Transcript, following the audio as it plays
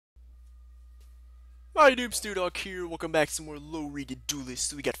Hi noob, stewdog here. Welcome back to some more low-rated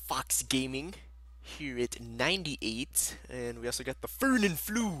duelists. We got Fox Gaming here at 98, and we also got the Fern and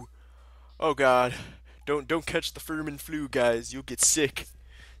Flu. Oh god, don't catch the Fern and Flu, guys. You'll get sick.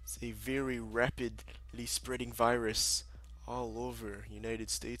 It's a very rapidly spreading virus all over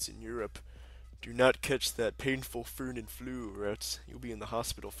United States and Europe. Do not catch that painful Fern and Flu, or else you'll be in the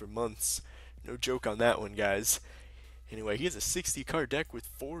hospital for months. No joke on that one, guys. Anyway, he has a 60 card deck with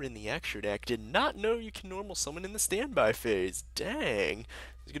 4 in the extra deck. Did not know you can normal summon in the standby phase. Dang.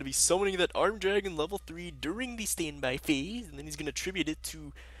 He's going to be summoning that Arm Dragon level 3 during the standby phase, and then he's going to attribute it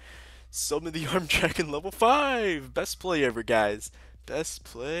to summon the Arm Dragon level 5. Best play ever, guys. Best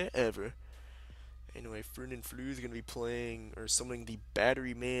play ever. Anyway, Fern and Flu is going to be playing, or summoning the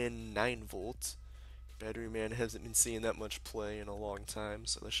Battery Man 9-volt. Battery Man hasn't been seeing that much play in a long time,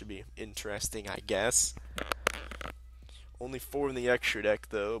 so that should be interesting, I guess. Only 4 in the extra deck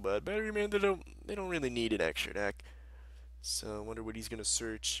though, but Battery Man, they don't really need an extra deck. So I wonder what he's gonna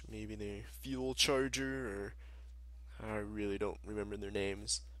search. Maybe the fuel charger, or I really don't remember their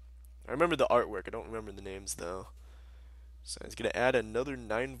names. I remember the artwork, I don't remember the names though. So he's gonna add another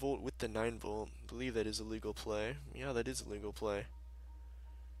 9-volt with the 9-volt. I believe that is a legal play. Yeah, that is a legal play.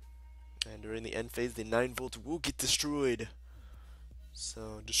 And during the end phase, the 9-volt will get destroyed.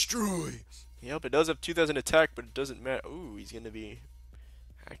 So destroy. Yep, it does have 2000 attack, but it doesn't matter. Ooh, he's gonna be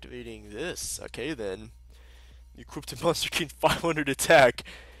activating this. Okay then. The equipped monster gains 500 attack,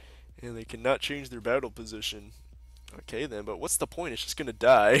 and they cannot change their battle position. Okay then, but what's the point? It's just gonna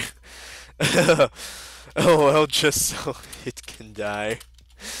die. Oh well, just so it can die.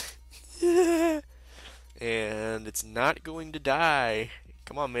 Yeah. And it's not going to die.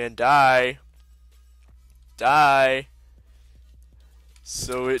 Come on, man, die. Die.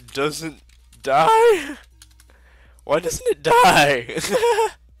 So it doesn't die? Why doesn't it die?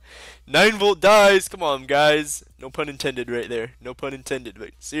 9-volt dies. Come on, guys. No pun intended right there. No pun intended.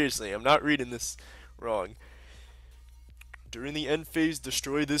 But seriously, I'm not reading this wrong. During the end phase,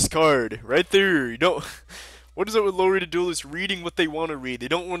 destroy this card. Right there. You don't. What is it with low-rated duelists reading what they want to read? They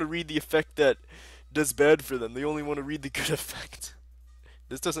don't want to read the effect that does bad for them. They only want to read the good effect.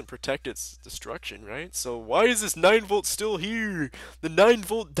 This doesn't protect its destruction, right? So why is this 9-volt still here? The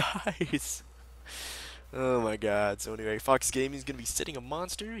 9-volt dies. Oh my god. So anyway, Fox Gaming is going to be setting a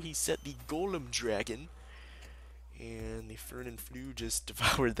monster. He set the Golem Dragon. And the Fern and Flu just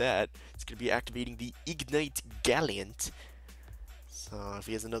devoured that. It's going to be activating the Ignite Gallant. So if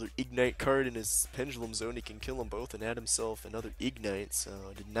he has another Ignite card in his Pendulum Zone, he can kill them both and add himself another Ignite. So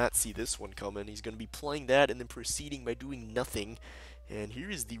I did not see this one coming. He's going to be playing that and then proceeding by doing nothing. And here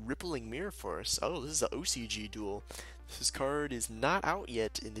is the Rippling Mirror Force. Oh, this is an OCG duel. This card is not out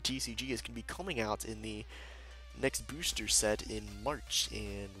yet in the TCG. It's going to be coming out in the next booster set in March.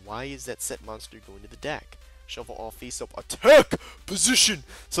 And why is that set monster going to the deck? Shuffle all face-up attack position.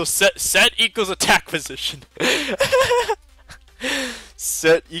 So set equals attack position.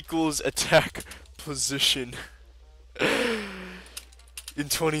 Set equals attack position. In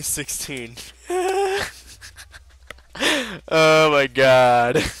 2016. Oh my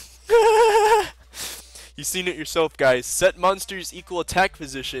god. You've seen it yourself, guys. Set monsters equal attack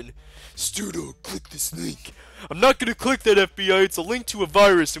position. Stewdog, click this link. I'm not gonna click that, FBI. It's a link to a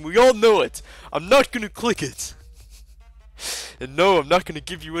virus, and we all know it. I'm not gonna click it. And no, I'm not gonna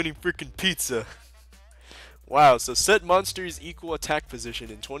give you any freaking pizza. Wow, so set monsters equal attack position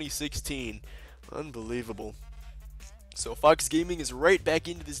in 2016. Unbelievable. So Fox Gaming is right back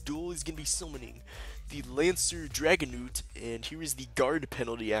into this duel. He's gonna be summoning the Lancer Dragonoot, and here is the guard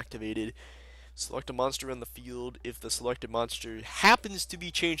penalty activated. Select a monster on the field. If the selected monster happens to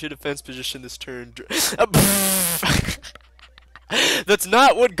be changed to defense position this turn. That's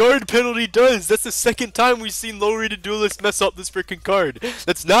not what guard penalty does. That's the second time we've seen low-rated duelists mess up this freaking card.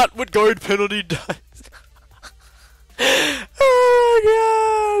 That's not what guard penalty does.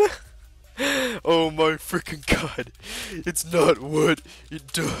 Oh my god. Oh my freaking god. It's not what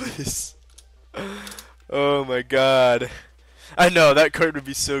it does. Oh my god. I know, that card would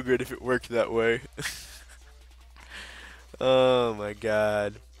be so good if it worked that way. Oh my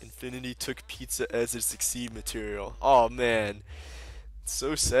god. Infinity took pizza as its succeed material. Oh man. It's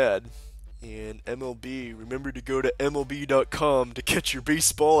so sad. And MLB, remember to go to MLB.com to catch your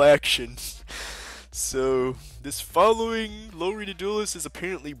baseball action. So, this following low-rated duelist is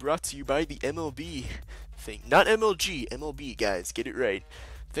apparently brought to you by the MLB thing. Not MLG, MLB, guys. Get it right.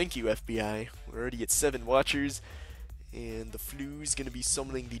 Thank you, FBI. We're already at 7 watchers. And the Flu's going to be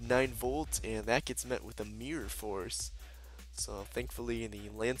summoning the 9-volt, and that gets met with a Mirror Force. So thankfully the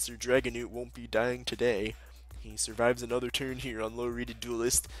Lancer Dragonoot won't be dying today. He survives another turn here on low-rated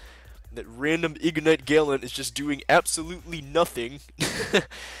duelist. that random Ignite Gallant is just doing absolutely nothing.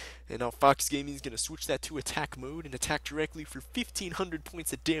 And now Fox Gaming is going to switch that to attack mode and attack directly for 1500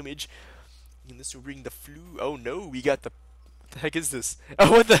 points of damage. And this will bring the flu. Oh no, we got the... What the heck is this?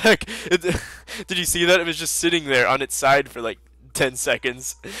 Oh, what the heck? Did you see that? It was just sitting there on its side for like 10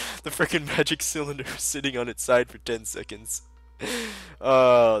 seconds. The freaking magic cylinder was sitting on its side for 10 seconds.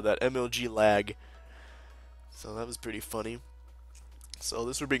 Oh, that MLG lag. So that was pretty funny. So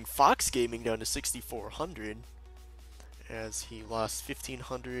this would bring Fox Gaming down to 6,400, as he lost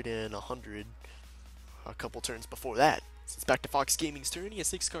 1,500 and 100 a couple turns before that. So it's back to Fox Gaming's turn. He has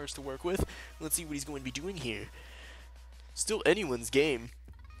 6 cards to work with. Let's see what he's going to be doing here. Still anyone's game.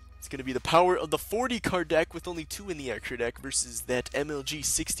 It's going to be the power of the 40 card deck with only 2 in the extra deck versus that MLG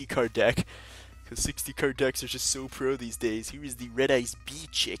 60 card deck. Because 60 card decks are just so pro these days. Here is the Red Eyes Bee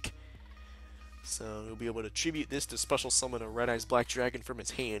Chick. So you'll be able to tribute this to special summon a Red Eyes Black Dragon from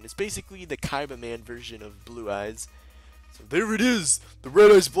his hand. It's basically the Kaiba Man version of Blue Eyes. So there it is! The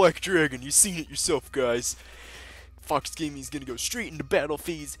Red Eyes Black Dragon. You've seen it yourself, guys. Fox Gaming is going to go straight into battle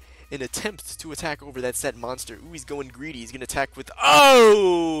phase and attempt to attack over that set monster. Ooh, he's going greedy. He's going to attack with...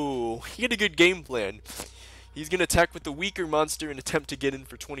 Oh! He had a good game plan. He's going to attack with the weaker monster and attempt to get in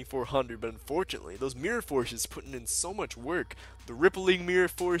for 2,400, but unfortunately, those Mirror Forces putting in so much work. The Rippling Mirror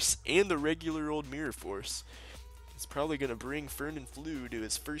Force and the regular old Mirror Force. He's probably going to bring Fernan Flu to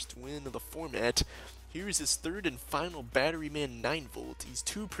his first win of the format. Here's his third and final Battery Man 9-volt. He's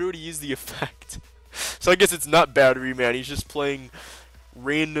too pro to use the effect. So I guess it's not Battery Man, he's just playing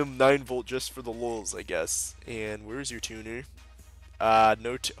random 9-volt just for the lulz, I guess. And where's your tuner?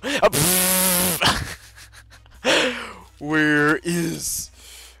 No Where is...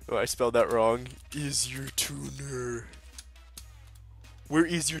 Oh, I spelled that wrong. Is your tuner? Where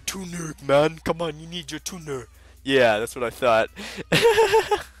is your tuner, man? Come on, you need your tuner. Yeah, that's what I thought.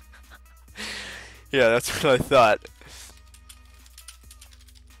 Yeah, that's what I thought.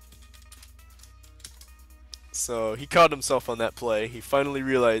 So, he caught himself on that play. He finally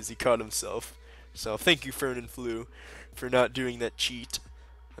realized he caught himself. So, thank you, Fernan Flu, for not doing that cheat.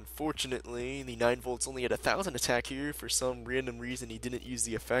 Unfortunately, the 9-volt's only at 1,000 attack here. For some random reason, he didn't use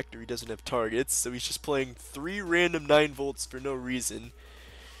the effect, or he doesn't have targets. So, he's just playing 3 random 9-volts for no reason.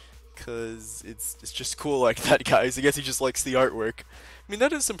 Because it's just cool like that, guys. I guess he just likes the artwork. I mean,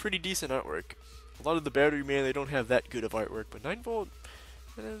 that is some pretty decent artwork. A lot of the Battery Man, they don't have that good of artwork, but 9-volt,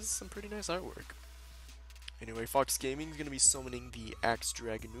 that is some pretty nice artwork. Anyway, Fox Gaming is going to be summoning the Axe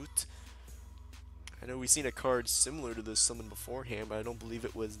Dragonoot. I know we've seen a card similar to this summon beforehand, but I don't believe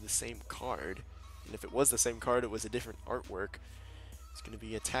it was the same card. And if it was the same card, it was a different artwork. It's going to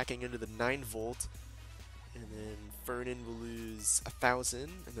be attacking into the 9-volt. And then Fernan will lose 1,000,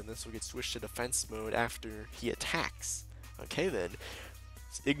 and then this will get switched to defense mode after he attacks. Okay then.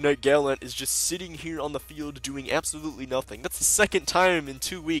 Ignite Gallant is just sitting here on the field doing absolutely nothing. That's the second time in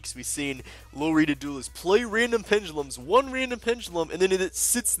 2 weeks we've seen low-rated duelists play random pendulums, one random pendulum, and then it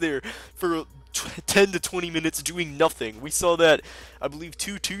sits there for 10 to 20 minutes doing nothing. We saw that, I believe,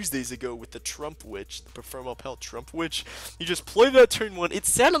 2 Tuesdays ago with the Trump Witch, the Perform Upheld Trump Witch. He just played that turn 1, it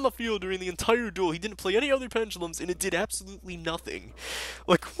sat on the field during the entire duel, he didn't play any other pendulums, and it did absolutely nothing.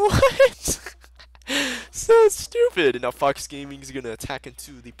 Like, what? So stupid! And now Fox Gaming is going to attack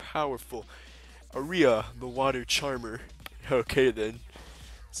into the powerful Aria, the Water Charmer. Okay then.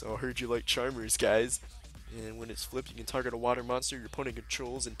 So I heard you like Charmers, guys. And when it's flipped, you can target a water monster your opponent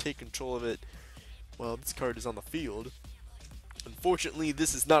controls and take control of it while this card is on the field. Unfortunately,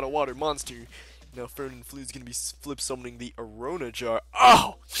 this is not a water monster. Now Fernan Flu is going to be flip summoning the Arona Jar.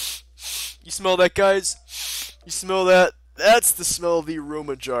 Oh! You smell that, guys? You smell that? That's the smell of the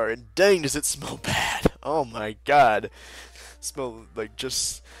Aroma Jar, and dang does it smell bad. Oh my god. Smell like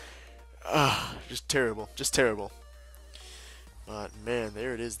just terrible. Just terrible. But man,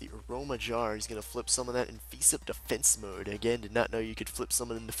 there it is, the Aroma Jar. He's gonna flip summon that in face up defense mode. Again, did not know you could flip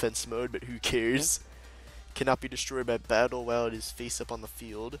summon in defense mode, but who cares? Cannot be destroyed by battle while it is face up on the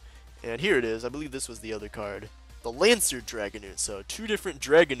field. And here it is, I believe this was the other card. The Lancer Dragonoot. So 2 different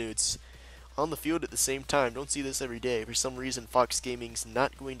Dragonoots on the field at the same time. Don't see this every day. For some reason, Fox Gaming's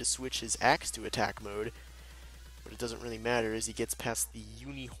not going to switch his axe to attack mode. But it doesn't really matter as he gets past the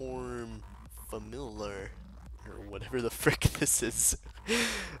Uniform Familiar, or whatever the frick this is.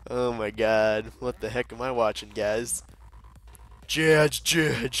 Oh my god. What the heck am I watching, guys?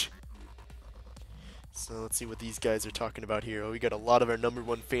 Judge. So let's see what these guys are talking about here. Oh, we got a lot of our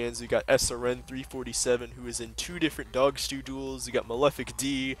 #1 fans. We got SRN347, who is in 2 different Dog Stew duels. We got Malefic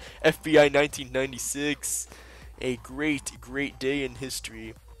D, FBI 1996. A great day in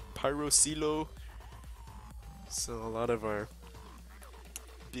history. Pyro Silo. So a lot of our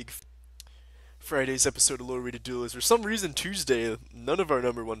big Friday's episode of Low Rated Duelists. For some reason, Tuesday, none of our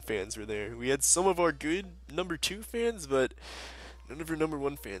number one fans were there. We had some of our good number two fans, but none of our number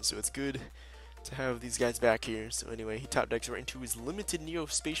one fans, so it's good to have these guys back here. So anyway, he top decks right into his limited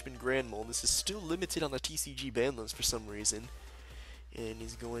Neo-Spaceman Grand Mole. This is still limited on the TCG ban list for some reason. And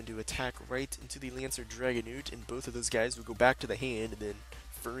he's going to attack right into the Lancer Dragonoot, and both of those guys will go back to the hand, and then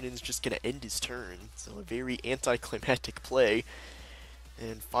Vernon's just going to end his turn. So a very anticlimactic play.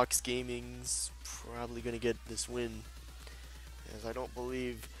 And Fox Gaming's probably going to get this win, as I don't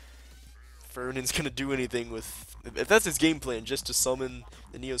believe Vernon's going to do anything with... If that's his game plan, just to summon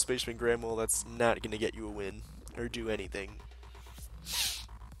the Neo-Spaceman Grand Mole, that's not going to get you a win, or do anything.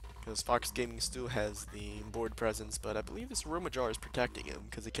 Because Fox Gaming still has the board presence, but I believe this Aroma Jar is protecting him,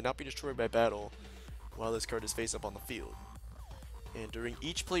 because it cannot be destroyed by battle while this card is face up on the field. And during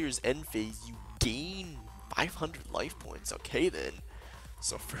each player's end phase, you gain 500 life points. Okay then.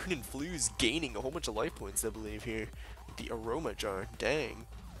 So Vernon Flu's gaining a whole bunch of life points, I believe, here with the Aroma Jar. Dang.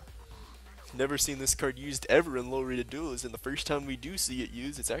 Never seen this card used ever in low-rated duels, and the first time we do see it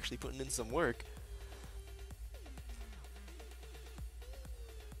used, it's actually putting in some work.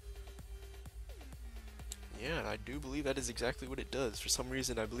 Yeah, I do believe that is exactly what it does. For some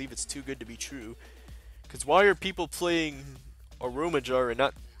reason, I believe it's too good to be true. Because why are people playing Aroma Jar and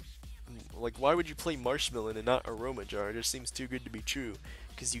not... Like, why would you play Marshmallow and not Aroma Jar? It just seems too good to be true.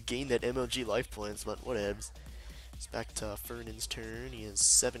 Because you gain that MLG life points, but whatevs. It's back to Vernon's turn. He has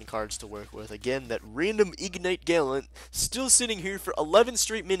 7 cards to work with. Again, that random Ignite Gallant still sitting here for 11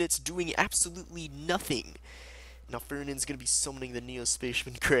 straight minutes doing absolutely nothing. Now Vernon's going to be summoning the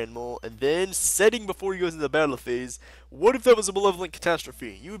Neo-Spaceman Grand Mole, and then setting before he goes into the battle phase. What if that was a Malevolent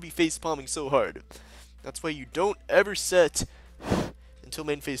Catastrophe? You would be face-palming so hard. That's why you don't ever set until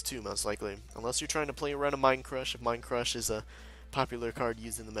main phase 2, most likely. Unless you're trying to play around a Mind Crush, if Mind Crush is a popular card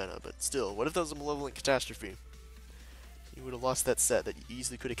used in the meta. But still, what if that was a Malevolent Catastrophe? You would have lost that set that you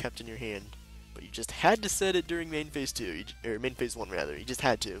easily could have kept in your hand. But you just had to set it during main phase 2, or main phase 1 rather. You just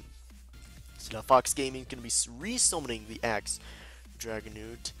had to. So now Fox Gaming is going to be re-summoning the Axe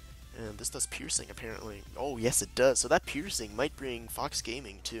Dragonoot. And this does piercing, apparently. Oh, yes, it does. So that piercing might bring Fox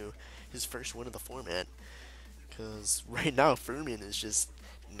Gaming to his first win of the format. Because right now, Vernon is just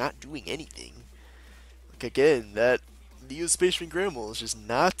not doing anything. Like, again, that Neo-Spaceman Grand Mole is just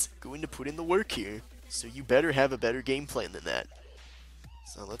not going to put in the work here. So you better have a better game plan than that.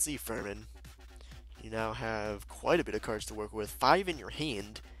 So let's see, Vernon. You now have quite a bit of cards to work with. 5 in your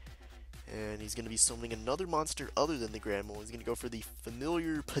hand. And he's going to be summoning another monster other than the Grand Mole. He's going to go for the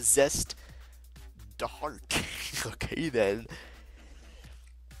familiar Possessed Dark. Okay, then.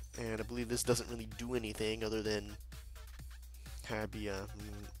 And I believe this doesn't really do anything other than have be a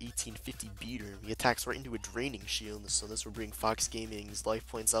 1850 beater. He attacks right into a Draining Shield, so this will bring Fox Gaming's life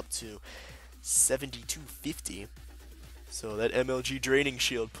points up to 7250. So that MLG Draining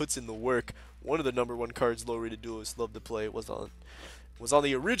Shield puts in the work. One of the number 1 cards low-rated duelists love to play was on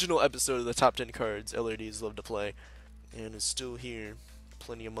the original episode of the top 10 cards LRDs love to play, and is still here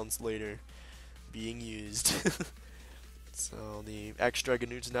plenty of months later being used. So the Axe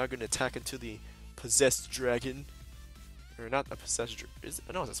Dragonoot is now going to attack into the Possessed Dragon. Or not a Possessed Dragon.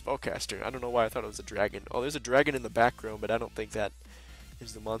 No, it's a Spellcaster. I don't know why I thought it was a dragon. Oh, there's a dragon in the background, but I don't think that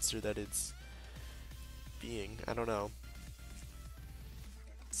is the monster that it's being. I don't know.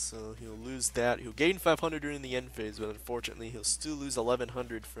 So he'll lose that. He'll gain 500 during the end phase, but unfortunately he'll still lose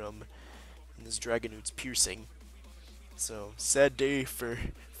 1100 from this Dragonoot's piercing. So, sad day for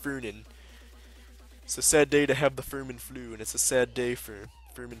Vernon. It's a sad day to have the Vermin Flu, and it's a sad day for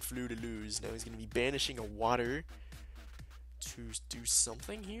Vermin Flu to lose. Now he's going to be banishing a water to do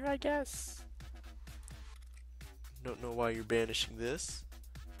something here, I guess? Don't know why you're banishing this.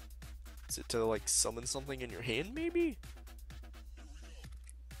 Is it to, like, summon something in your hand, maybe?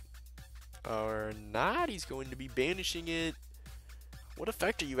 Or not, he's going to be banishing it. What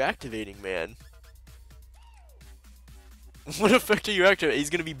effect are you activating, man? What effect are you activating? He's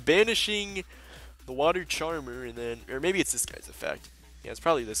going to be banishing the Water Charmer, and then, or maybe it's this guy's effect. Yeah, it's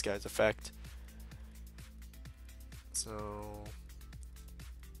probably this guy's effect. So,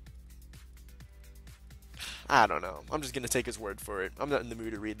 I don't know. I'm just going to take his word for it. I'm not in the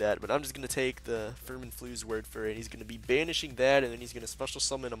mood to read that, but I'm just going to take the Vermin Flu's word for it. He's going to be banishing that, and then he's going to special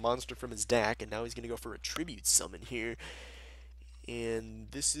summon a monster from his deck, and now he's going to go for a tribute summon here. And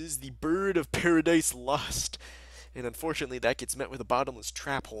this is the Bird of Paradise Lost. And unfortunately, that gets met with a bottomless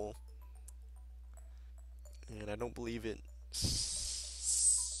trap hole. And I don't believe it...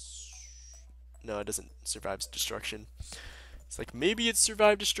 No, it doesn't survive destruction. It's like, maybe it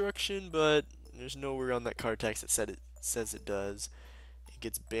survived destruction, but there's nowhere on that card text that says it does. It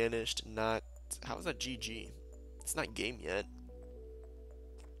gets banished, not How is that GG? It's not game yet.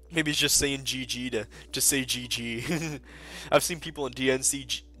 Maybe it's just saying GG to just say GG. I've seen people in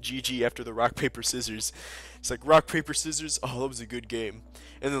DNC GG after the rock paper scissors. It's like rock paper scissors. Oh, that was a good game.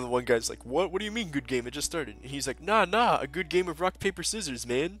 And then the one guy's like, "What? What do you mean good game? It just started." And he's like, "Nah, a good game of rock paper scissors,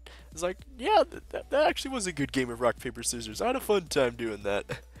 man." It's like, yeah, that actually was a good game of rock paper scissors. I had a fun time doing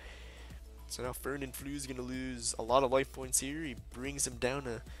that. So now Fernanflu's gonna lose a lot of life points here. He brings him down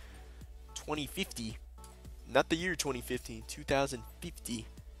to 2050. Not the year 2050, 2050.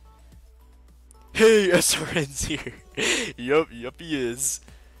 Hey, SRN's here. yup, he is.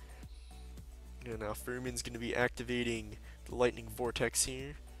 And now Furman's going to be activating the lightning vortex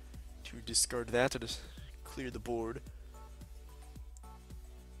here to discard that to just clear the board.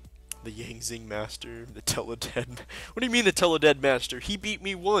 The Yangzing Master, the Teledead. What do you mean the Teledead Master? He beat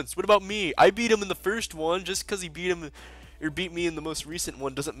me once. What about me? I beat him in the first one. Just because he beat me in the most recent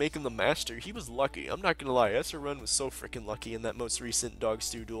one doesn't make him the Master. He was lucky. I'm not gonna lie. SRN was so freaking lucky in that most recent Dog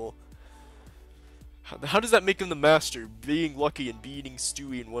Stew duel. How does that make him the Master? Being lucky and beating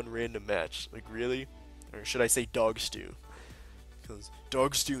Stewie in one random match. Like, really? Or should I say Dog Stew? Because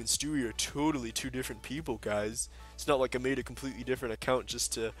Dog Stew and Stewie are totally two different people, guys. It's not like I made a completely different account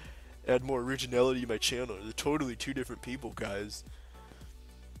just to add more originality to my channel. They're totally two different people, guys.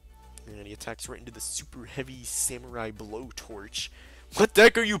 And he attacks right into the super heavy samurai blowtorch. What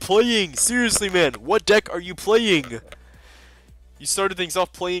deck are you playing? Seriously, man, what deck are you playing? You started things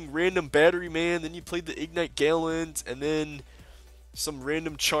off playing random Battery Man, then you played the Ignite Gallant, and then some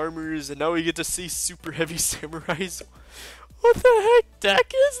random Charmers, and now we get to see super heavy samurais. What the heck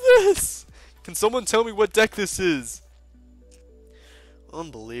deck is this? Can someone tell me what deck this is?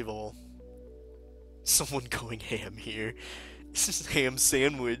 Unbelievable. Someone going ham here. This is ham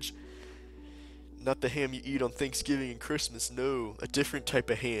sandwich. Not the ham you eat on Thanksgiving and Christmas, no. A different type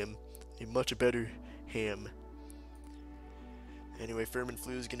of ham. A much better ham. Anyway,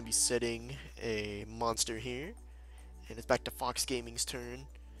 Furmanflu is going to be setting a monster here. And it's back to Fox Gaming's turn.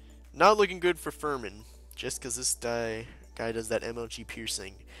 Not looking good for Furman. Just because this guy does that MLG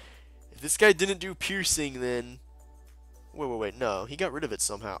piercing. If this guy didn't do piercing, then... Wait, no. He got rid of it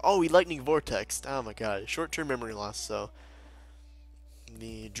somehow. Oh, he lightning vortexed. Oh my god. Short-term memory loss, so...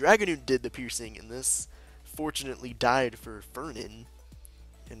 The Dragoon did the piercing, and this fortunately died for Fernan.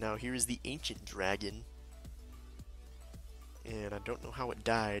 And now here's the Ancient Dragon. And I don't know how it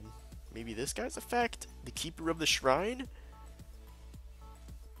died. Maybe this guy's effect? The Keeper of the Shrine?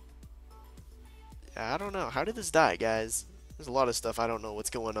 I don't know. How did this die, guys? There's a lot of stuff I don't know what's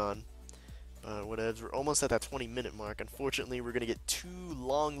going on. But whatever. We're almost at that 20-minute mark. Unfortunately, we're going to get 2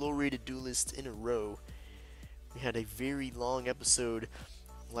 long, low-rated duelists in a row. We had a very long episode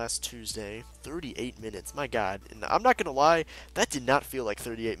last Tuesday. 38 minutes. My god. And I'm not going to lie, that did not feel like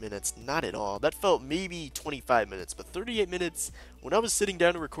 38 minutes. Not at all. That felt maybe 25 minutes. But 38 minutes, when I was sitting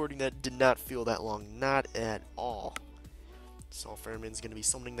down and recording that, did not feel that long. Not at all. So Furman's going to be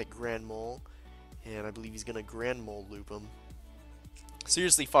summoning that Grand Mole. And I believe he's going to Grand Mole loop him.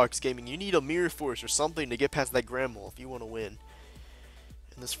 Seriously, Fox Gaming, you need a Mirror Force or something to get past that Grand Mole if you want to win.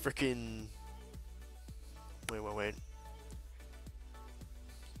 And this frickin'... Wait.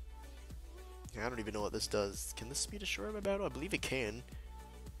 Yeah, I don't even know what this does. Can this speed assure my battle? I believe it can.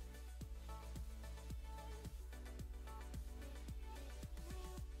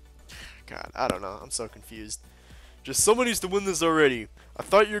 God, I don't know. I'm so confused. Just someone needs to win this already. I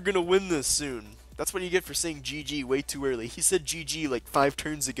thought you were gonna win this soon. That's what you get for saying GG way too early. He said GG like 5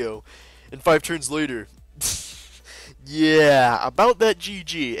 turns ago. And 5 turns later. Yeah, about that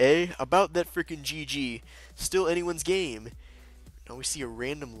GG, eh? About that frickin' GG. Still anyone's game. Now we see a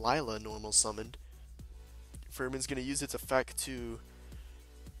random Lila normal summoned. Furman's gonna use its effect to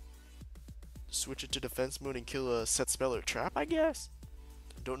switch it to defense mode and kill a set spell or trap, I guess?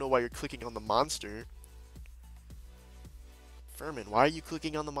 Don't know why you're clicking on the monster. Furman, why are you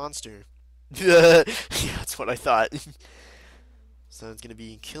clicking on the monster? Yeah, that's what I thought. So it's gonna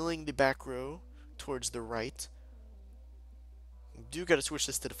be killing the back row towards the right. You do gotta switch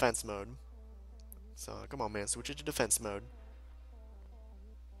this to defense mode. So come on, man, switch it to defense mode.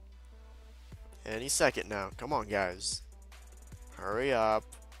 Any second now. Come on, guys. Hurry up.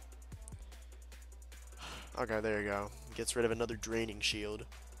 Okay, there you go. Gets rid of another draining shield.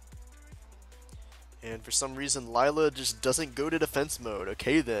 And for some reason, Lila just doesn't go to defense mode.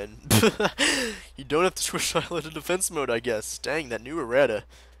 Okay, then. You don't have to switch Lila to defense mode, I guess. Dang, that new errata.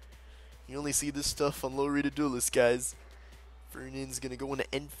 You only see this stuff on low-rated duelists, guys. Fernan's gonna go into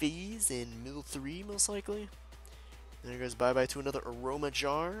end phase in middle 3, most likely. There goes bye-bye to another Aroma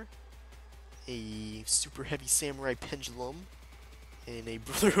Jar. A super heavy Samurai Pendulum. And a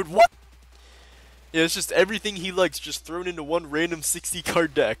Brotherhood. What? Yeah, it's just everything he likes just thrown into one random 60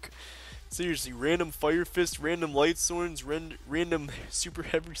 card deck. Seriously, random Fire Fist, random Light Swords, random Super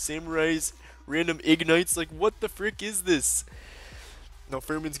Heavy Samurais, random Ignites. Like, what the frick is this? Now,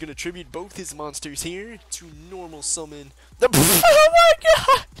 Furman's gonna tribute both his monsters here to normal summon the. Oh my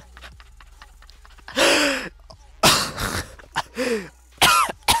god!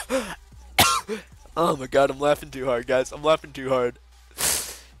 Oh my god, I'm laughing too hard, guys. I'm laughing too hard.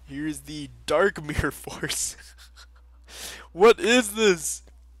 Here's the Dark Mirror Force. What is this?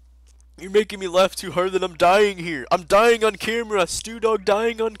 You're making me laugh too hard that I'm dying here. I'm dying on camera. Stewdog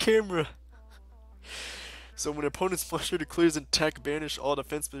dying on camera. So when opponent's monster declares an attack, banish all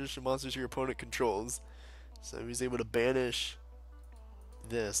defense position monsters your opponent controls. So he's able to banish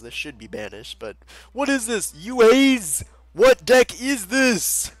this. This should be banished, but what is this? UAs? What deck is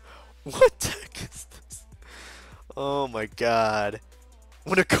this? What deck is this? Oh my god.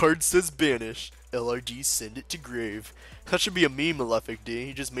 When a card says banish, LRG send it to grave. That should be a meme, Malefic D.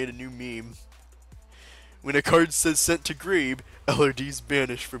 He just made a new meme. When a card says sent to grave, LRD's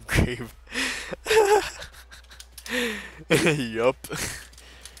banished from grave. Yup.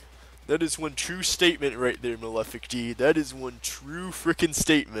 That is one true statement right there, Malefic D. That is one true frickin'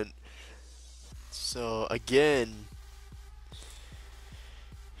 statement. So, again,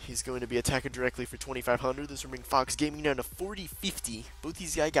 he's going to be attacking directly for 2,500. This will bring Fox Gaming down to 40-50. Both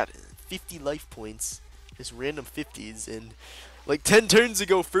these guys got 50 life points. Just random 50s. And like 10 turns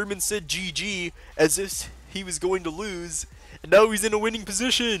ago, Furman said GG as if he was going to lose. And now he's in a winning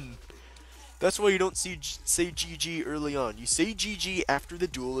position. That's why you don't say GG early on. You say GG after the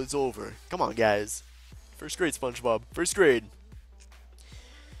duel is over. Come on, guys. First grade, SpongeBob. First grade.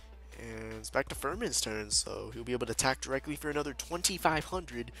 And it's back to Furman's turn, so he'll be able to attack directly for another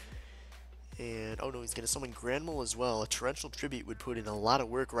 2,500. And, oh no, he's going to summon Granmole as well. A Torrential Tribute would put in a lot of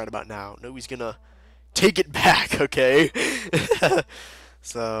work right about now. No, he's going to take it back, okay?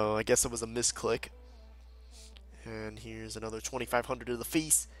 So, I guess it was a misclick. And here's another 2,500 to the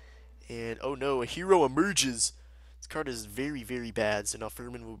face. And, oh no, a hero emerges. This card is very, very bad, so now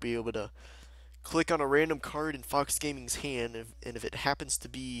Furman will be able to click on a random card in Fox Gaming's hand, and if it happens to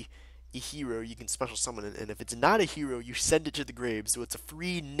be a hero, you can special summon it, and if it's not a hero, you send it to the grave, so it's a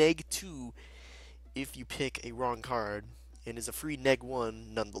free -2 if you pick a wrong card, and is a free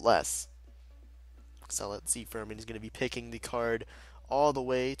 -1 nonetheless. So let's see, Furman is going to be picking the card all the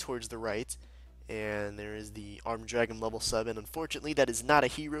way towards the right, and there is the Armed Dragon level 7. Unfortunately, that is not a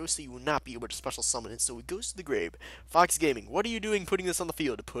hero, so you will not be able to special summon it, so it goes to the grave. Fox Gaming, what are you doing putting this on the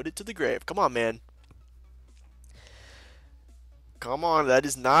field? Put it to the grave. Come on, man. Come on, that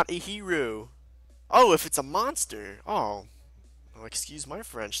is not a hero. Oh, if it's a monster. Oh. Well, excuse my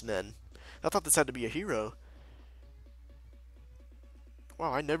French, then. I thought this had to be a hero.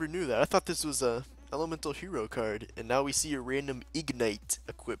 Wow, I never knew that. I thought this was a elemental hero card, and now we see a random Ignite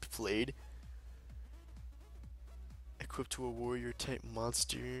equip played. Equipped to a warrior type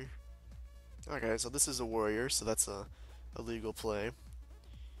monster. Okay, so this is a warrior, so that's a legal play.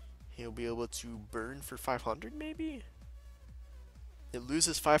 He'll be able to burn for 500 maybe? It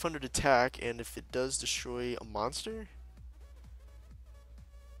loses 500 attack, and if it does destroy a monster?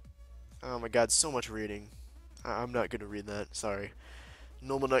 Oh my god, so much reading. I'm not gonna read that, sorry.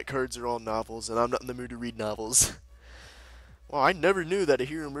 Normal Knight cards are all novels, and I'm not in the mood to read novels. Well, I never knew that a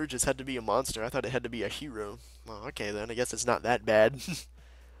hero emerges had to be a monster. I thought it had to be a hero. Well, okay then, I guess it's not that bad.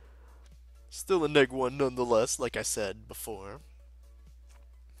 Still a -1 nonetheless, like I said before.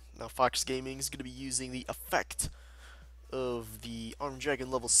 Now Fox Gaming is going to be using the effect of the Armed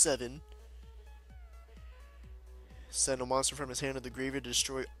Dragon level 7. Send a monster from his hand to the graveyard to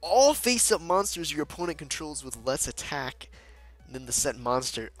destroy all face-up monsters your opponent controls with less attack than the set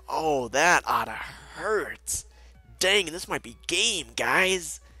monster. Oh, that oughta hurt. Dang, this might be game,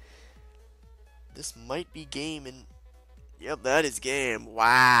 guys. This might be game, and yep, that is game.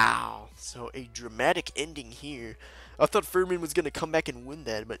 Wow. So a dramatic ending here. I thought Furman was going to come back and win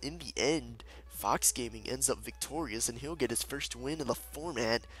that, but in the end, Fox Gaming ends up victorious, and he'll get his first win in the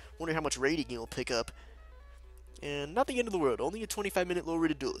format. Wonder how much rating he'll pick up. And not the end of the world, only a 25-minute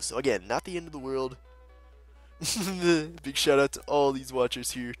low-rated duelist. So again, not the end of the world. Big shout out to all these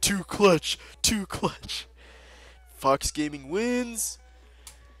watchers here. Too clutch, too clutch. Fox Gaming wins.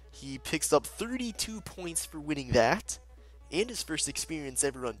 He picks up 32 points for winning that, and his first experience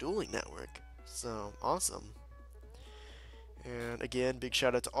ever on Dueling Network. So, awesome. And again, big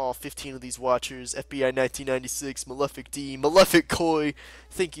shout out to all 15 of these watchers. FBI 1996, Malefic D, Malefic Koi.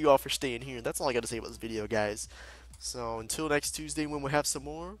 Thank you all for staying here. That's all I got to say about this video, guys. So, until next Tuesday when we have some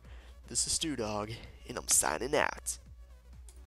more, this is stewdog, and I'm signing out.